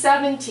it in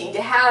 17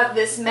 to have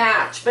this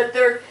match. But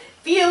they're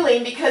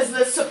feeling, because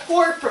the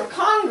support from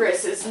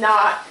Congress is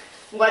not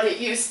what it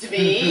used to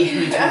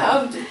be,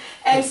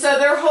 and so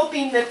they're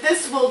hoping that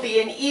this will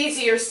be an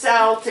easier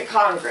sell to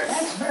Congress.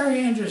 That's very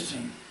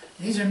interesting.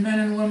 These are men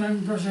and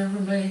women,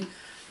 presumably,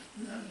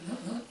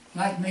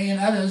 like me and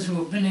others who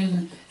have been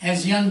in,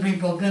 as young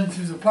people, been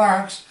through the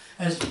parks,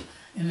 as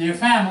in their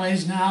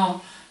families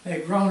now,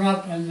 they've grown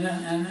up and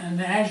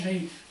they're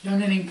actually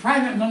donating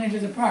private money to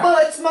the park.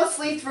 Well, it's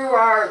mostly through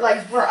our,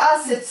 like for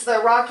us, it's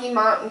the Rocky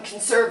Mountain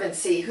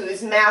Conservancy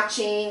who's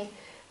matching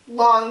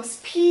Long's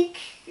Peak,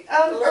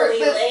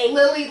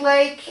 Lily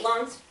Lake,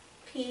 Long's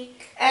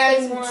Peak.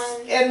 and is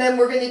one. then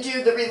we're going to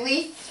do the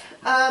relief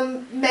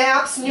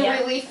maps, new Yeah.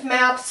 relief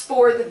maps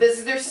for the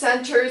visitor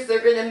centers. They're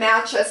going to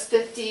match us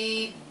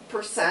 50%.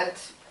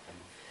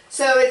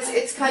 So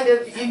it's kind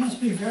of That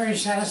must be very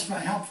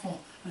satisfying, helpful.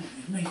 It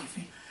makes you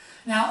feel.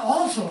 Now,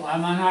 also,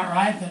 am I not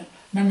right that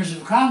members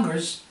of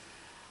Congress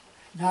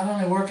not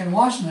only work in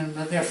Washington,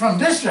 but they're from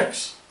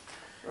districts?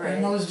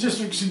 And those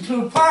districts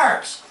include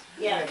parks.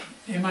 Yeah.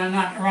 Am I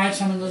not right?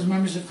 Some of those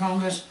members of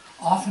Congress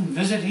often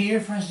visit here,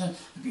 for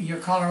instance, your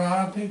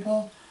Colorado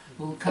people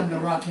who come to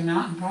Rocky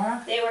Mountain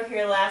Park? They were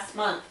here last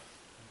month.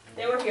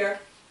 They were here.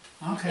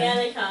 Okay. Yeah,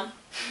 they come.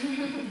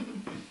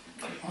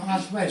 Well,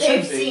 that's the way it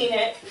They've should be. seen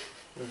it.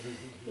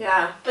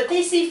 yeah. But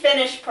they see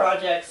finished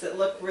projects that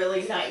look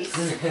really nice.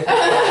 No,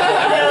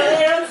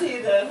 they don't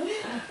see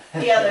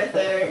the other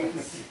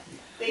things.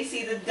 They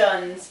see the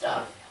done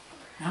stuff.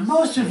 Now,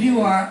 most of you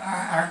you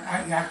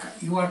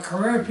are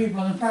career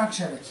people in the Park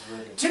Service.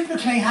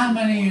 Typically, how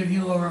many of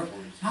you are?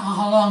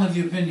 How long have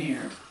you been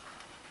here?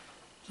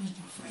 Just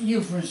you,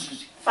 for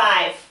instance,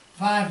 5.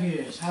 5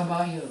 years. How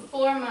about you?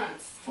 4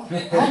 months. Oh,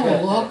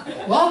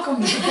 look!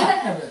 Welcome to the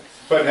Park Service.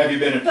 But have you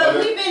been in But other?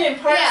 we've been in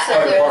Park Yeah,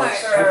 Service other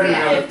parks. I've for been in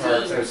other 15.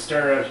 parks. I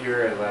started out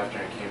here, I left,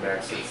 and I came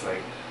back, so it's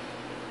like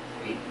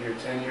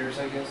 10 years,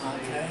 I guess.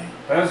 Okay.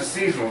 But I was a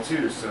seasonal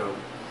too, so.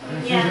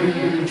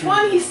 Yeah.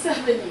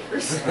 27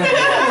 years.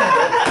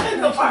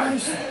 in the park.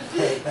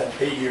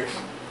 8 years.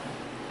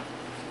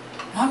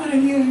 How many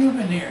of you have you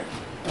been here?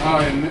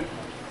 And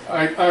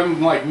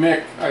I'm like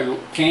Mick.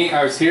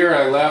 I was here,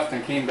 I left,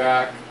 and came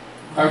back.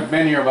 I've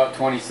been here about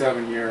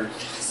 27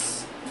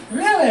 years.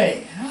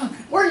 Really? Okay.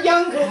 We're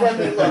younger than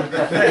we look.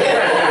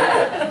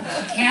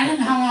 Cannon,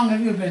 how long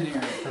have you been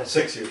here?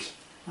 6 years.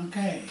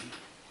 Okay.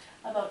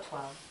 About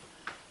 12.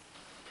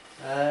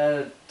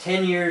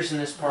 10 years in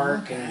this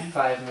park Okay. and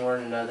 5 more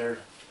in another.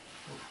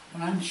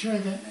 But I'm sure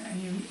that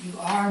you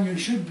are and you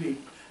should be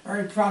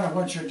very proud of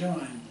what you're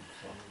doing.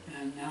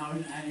 And now,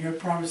 and you're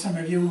probably, some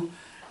of you,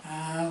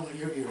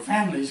 your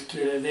families,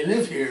 they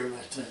live here,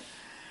 but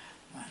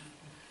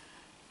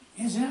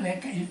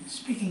incidentally,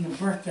 speaking of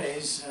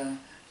birthdays,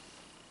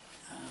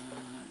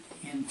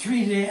 in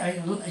 3 days,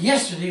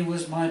 yesterday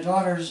was my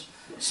daughter's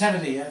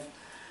 70th.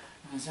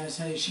 As I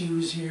say, she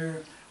was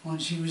here when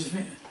she was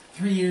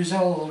 3 years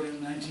old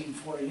in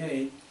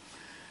 1948.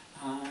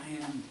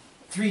 In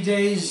 3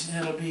 days,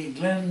 it'll be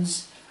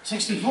Glenn's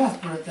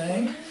 64th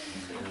birthday.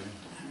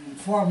 And in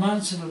 4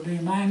 months, it'll be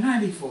my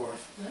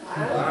 94th.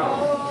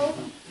 Wow.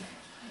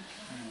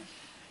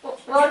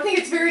 Well, I think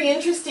it's very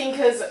interesting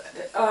because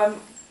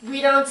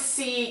we don't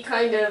see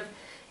kind of,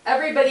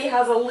 everybody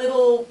has a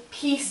little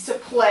piece to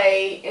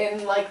play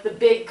in like the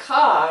big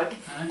cog,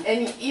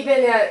 and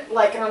even at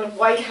like on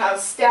White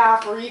House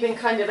staff or even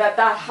kind of at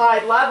that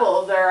high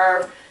level, there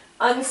are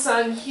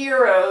unsung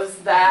heroes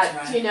that,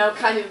 That's right. you know,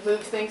 kind of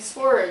move things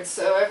forward.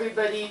 So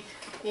everybody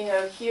you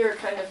know, here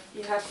kind of,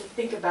 you have to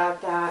think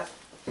about that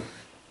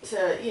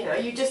to, you know,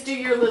 you just do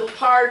your little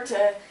part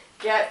to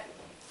get,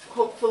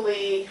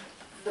 hopefully,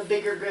 the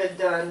bigger good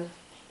done.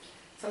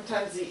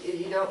 Sometimes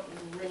you don't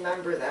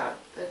remember that,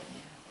 but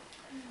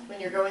when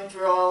you're going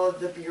through all of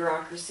the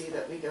bureaucracy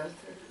that we go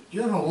through. Do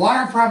you have a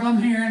water problem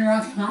here in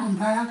Rocky Mountain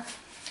Park?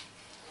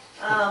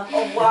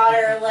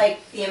 Water, like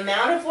the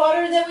amount of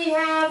water that we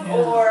have, Yeah.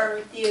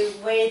 or the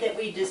way that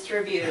we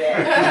distribute it.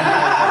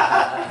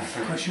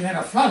 Of course, you had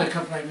a flood a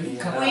couple of weeks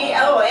ago.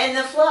 And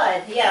the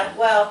flood, yeah,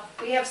 well,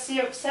 we have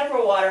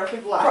several water We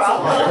have lots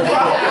of water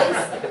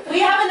problems. We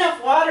have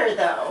enough water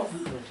though.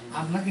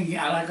 I'm looking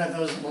at, I got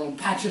those little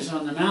patches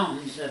on the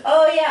mountains that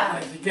Oh, yeah,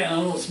 are getting a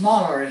little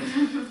smaller.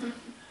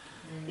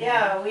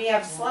 yeah, we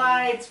have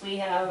slides, we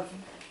have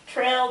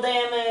trail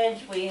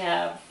damage, we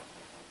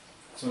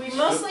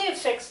mostly have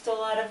fixed a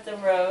lot of the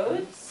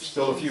roads.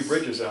 Still a few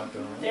bridges out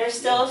there, right? There's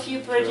still a few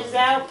bridges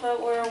out,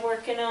 but we're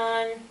working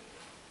on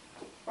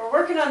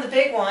the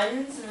big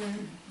ones,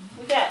 and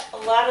we got a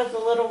lot of the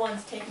little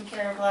ones taken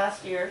care of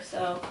last year,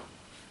 so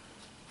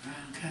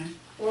Okay.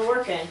 we're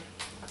working.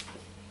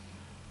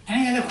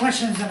 Any other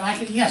questions that I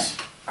could, yes?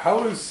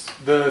 How is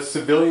the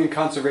Civilian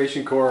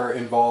Conservation Corps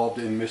involved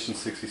in Mission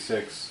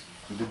 66?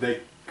 Did they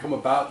come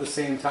about the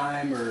same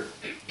time, or?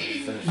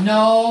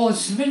 No,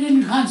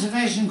 Civilian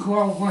Conservation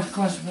Corps, of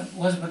course,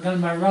 was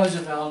begun by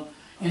Roosevelt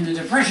in the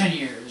Depression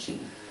years.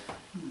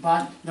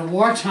 But the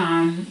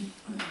wartime,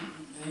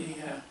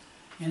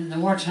 in the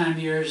wartime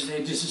years,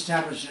 they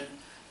disestablished it.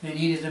 They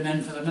needed the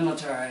men for the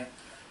military.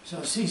 So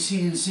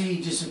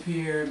CC&C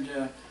disappeared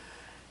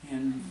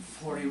in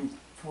 40,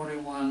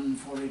 41,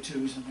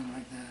 42, something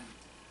like that.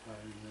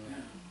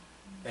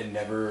 And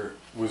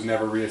was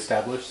never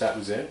reestablished? That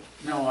was it?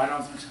 No, I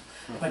don't think so.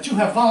 But you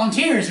have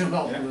volunteers who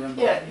go through them.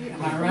 Yeah.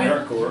 Am I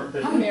right? AmeriCorps.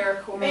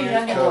 AmeriCorps.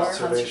 Maybe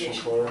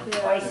Conservation Corps.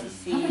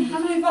 YCC. How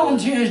many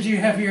volunteers do you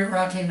have here at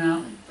Rocky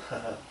Mountain?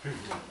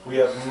 We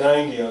have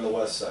 90 on the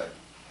west side.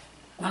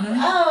 How many?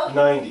 Oh,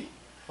 90.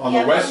 On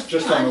yeah, the west,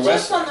 just on the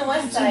west? Just on the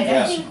west side. I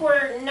Yes. think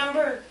we're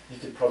number, You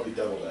could probably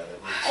double that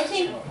at least. I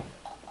think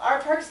our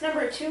park's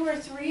number 2 or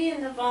 3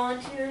 in the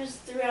volunteers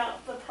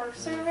throughout the Park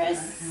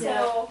Service.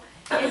 So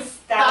it's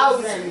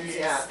thousands.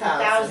 Yeah,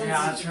 Thousands.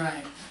 Yeah, that's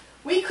right.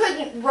 We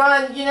couldn't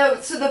run, you know,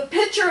 so the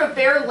picture of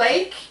Bear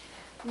Lake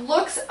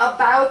looks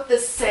about the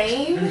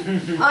same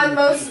on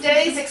most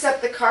days,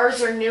 except the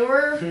cars are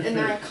newer and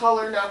they're in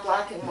color, not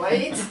black and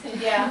white.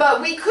 Yeah.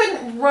 But we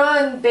couldn't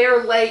run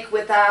Bear Lake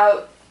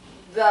without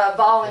the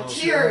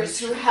volunteers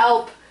who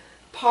help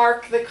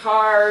park the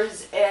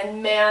cars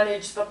and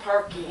manage the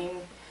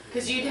parking.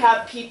 Because you'd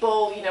have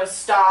people, you know,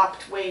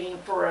 stopped waiting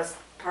for a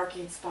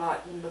parking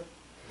spot, and the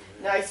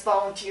nice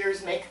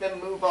volunteers make them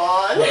move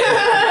on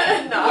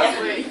and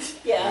not wait.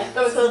 Yeah.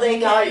 Those So they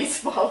nice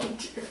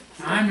volunteers.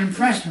 I'm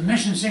impressed with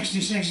Mission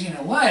 66 in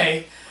a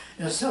way.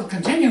 They're still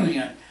continuing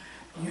it.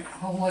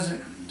 What was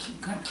it?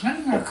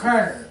 Clinton or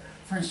Carter,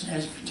 for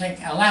instance, take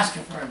Alaska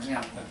for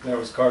example. That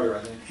was Carter,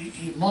 I think.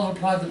 He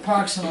multiplied the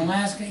parks in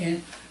Alaska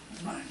in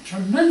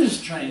tremendous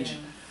change.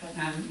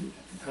 And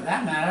for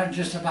that matter,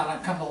 just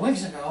about a couple of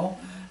weeks ago,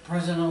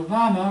 President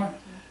Obama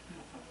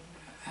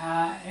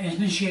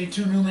initiated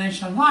 2 new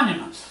national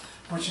monuments,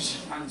 which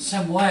is in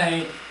some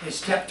way a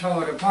step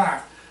toward a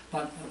park.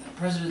 But the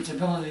president's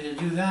ability to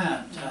do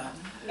that,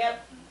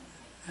 Yep.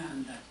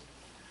 and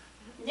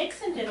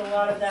Nixon did a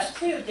lot of that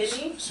too, didn't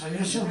he? so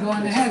you're still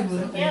going ahead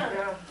with it.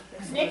 Yeah.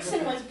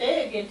 Nixon was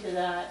big into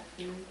that.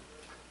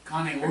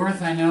 Connie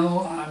Wirth, I know,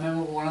 I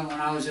remember when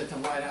I was at the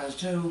White House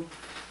too,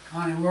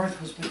 Connie Wirth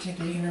was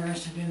particularly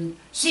interested in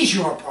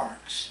seashore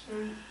parks.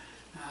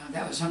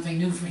 That was something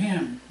new for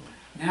him.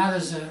 Now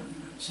there's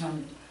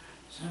some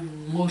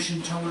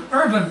motion toward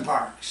urban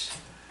parks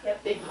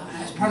Yep. Big.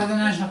 as part of the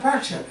National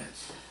Park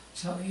Service.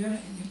 So you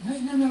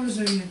notice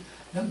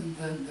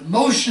the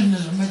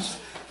motions of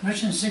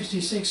Mission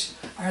 66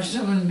 are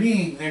still in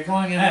being. They're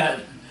going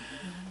ahead.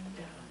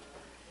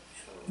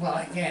 Well,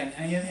 again,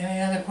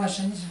 any other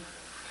questions?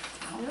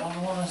 I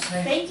want to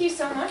say Thank you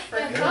so much for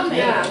coming.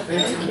 Yeah,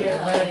 thank you.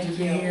 glad to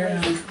be here.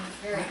 And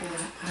Very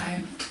good.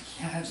 I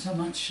have so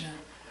much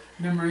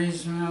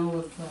memories now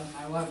with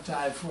my wife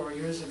died 4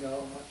 years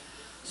ago. But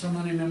so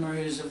many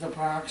memories of the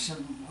parks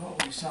and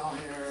what we saw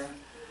here.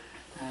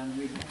 And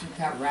we took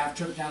that raft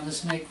trip down the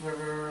Snake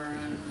River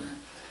and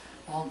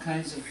all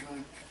kinds of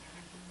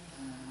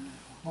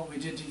what we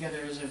did together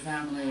as a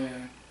family.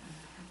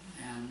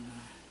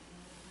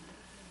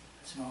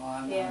 So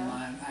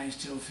I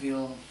still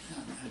feel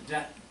a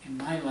debt in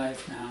my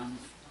life now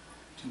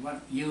to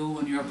what you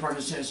and your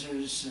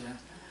predecessors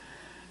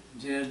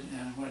did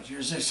and what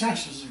your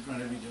successors are going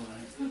to be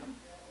doing.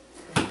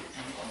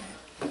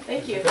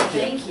 Thank you.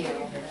 Thank you.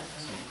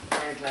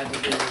 Very glad to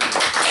be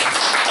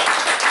here.